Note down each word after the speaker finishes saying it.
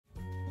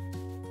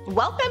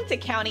Welcome to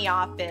County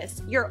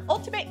Office, your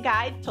ultimate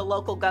guide to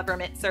local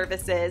government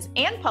services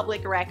and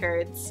public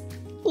records.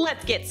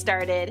 Let's get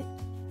started.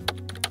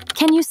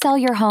 Can you sell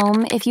your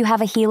home if you have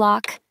a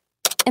HELOC?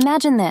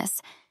 Imagine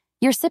this.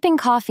 You're sipping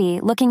coffee,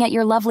 looking at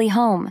your lovely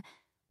home.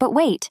 But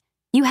wait,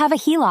 you have a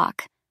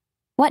HELOC.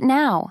 What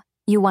now,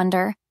 you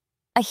wonder?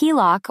 A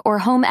HELOC, or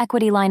home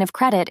equity line of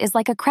credit, is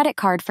like a credit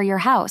card for your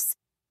house.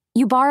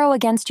 You borrow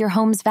against your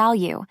home's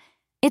value.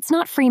 It's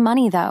not free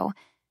money, though.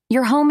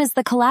 Your home is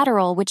the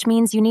collateral, which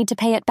means you need to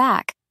pay it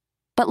back.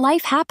 But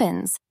life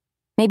happens.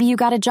 Maybe you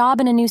got a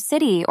job in a new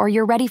city, or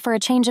you're ready for a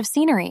change of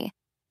scenery.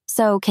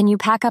 So, can you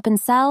pack up and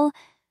sell?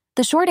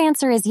 The short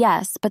answer is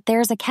yes, but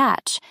there's a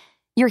catch.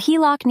 Your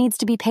HELOC needs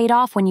to be paid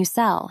off when you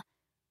sell.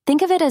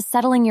 Think of it as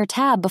settling your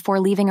tab before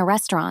leaving a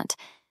restaurant.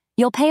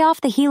 You'll pay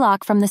off the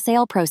HELOC from the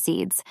sale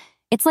proceeds.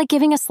 It's like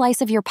giving a slice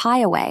of your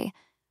pie away.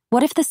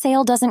 What if the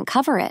sale doesn't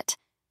cover it?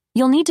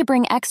 You'll need to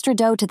bring extra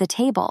dough to the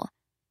table.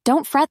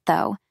 Don't fret,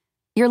 though.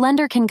 Your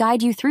lender can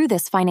guide you through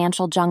this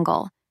financial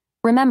jungle.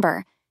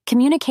 Remember,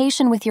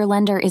 communication with your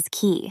lender is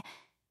key.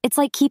 It's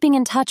like keeping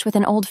in touch with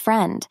an old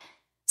friend.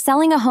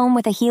 Selling a home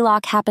with a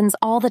HELOC happens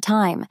all the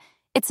time.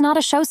 It's not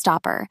a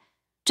showstopper.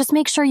 Just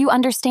make sure you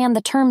understand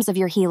the terms of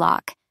your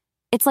HELOC.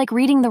 It's like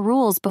reading the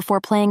rules before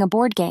playing a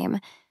board game.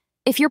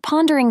 If you're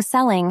pondering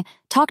selling,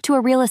 talk to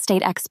a real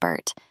estate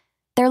expert.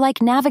 They're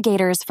like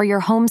navigators for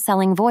your home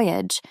selling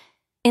voyage.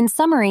 In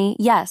summary,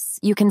 yes,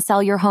 you can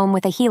sell your home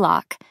with a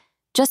HELOC.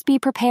 Just be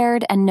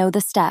prepared and know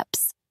the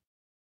steps.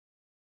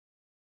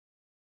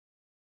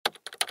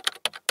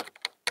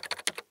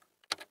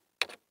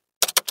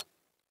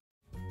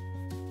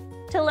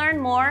 To learn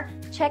more,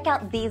 check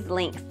out these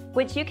links,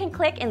 which you can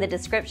click in the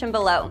description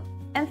below.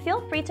 And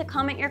feel free to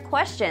comment your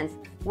questions.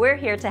 We're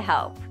here to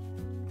help.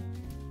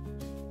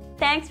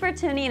 Thanks for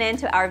tuning in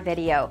to our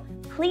video.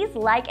 Please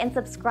like and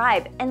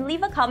subscribe and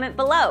leave a comment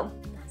below.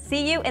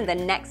 See you in the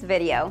next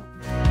video.